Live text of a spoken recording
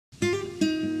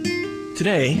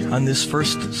Today, on this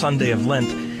first Sunday of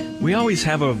Lent, we always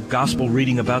have a gospel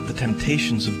reading about the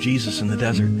temptations of Jesus in the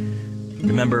desert.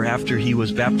 Remember, after he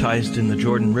was baptized in the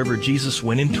Jordan River, Jesus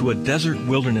went into a desert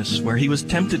wilderness where he was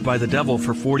tempted by the devil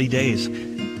for 40 days.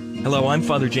 Hello, I'm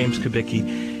Father James Kubicki,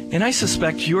 and I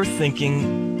suspect you're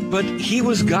thinking, but he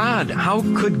was God. How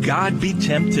could God be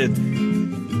tempted?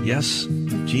 Yes,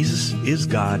 Jesus is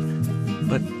God,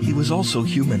 but he was also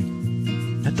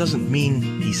human. That doesn't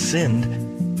mean he sinned,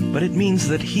 but it means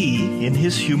that he, in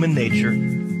his human nature,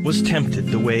 was tempted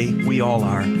the way we all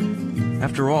are.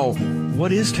 After all,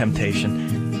 what is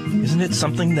temptation? Isn't it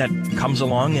something that comes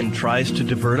along and tries to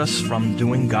divert us from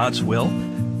doing God's will?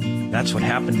 That's what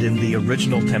happened in the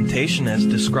original temptation as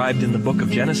described in the book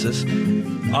of Genesis.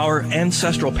 Our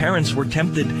ancestral parents were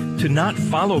tempted to not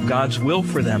follow God's will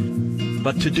for them,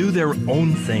 but to do their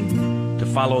own thing, to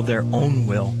follow their own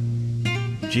will.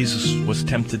 Jesus was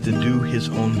tempted to do his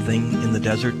own thing in the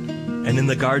desert, and in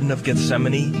the Garden of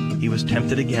Gethsemane, he was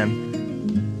tempted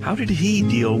again. How did he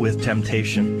deal with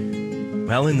temptation?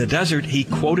 Well, in the desert, he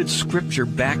quoted Scripture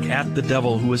back at the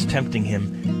devil who was tempting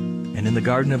him. And in the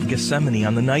Garden of Gethsemane,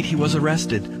 on the night he was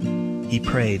arrested, he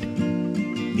prayed.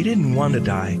 He didn't want to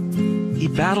die. He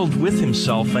battled with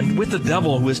himself and with the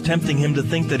devil who was tempting him to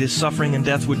think that his suffering and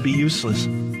death would be useless.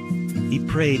 He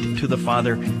prayed to the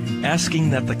Father,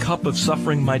 asking that the cup of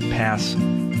suffering might pass.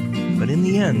 But in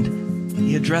the end,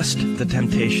 he addressed the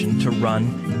temptation to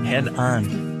run head on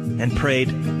and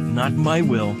prayed, "Not my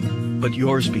will, but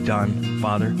yours be done,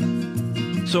 Father."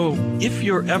 So if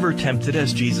you're ever tempted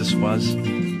as Jesus was,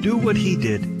 do what he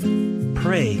did.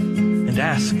 Pray and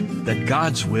ask that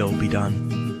God's will be done.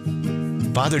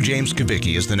 Father James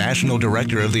Kubicki is the National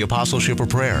Director of the Apostleship of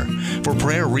Prayer. For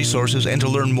prayer resources and to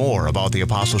learn more about the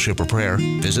Apostleship of Prayer,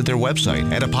 visit their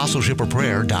website at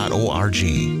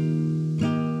apostleshipofprayer.org.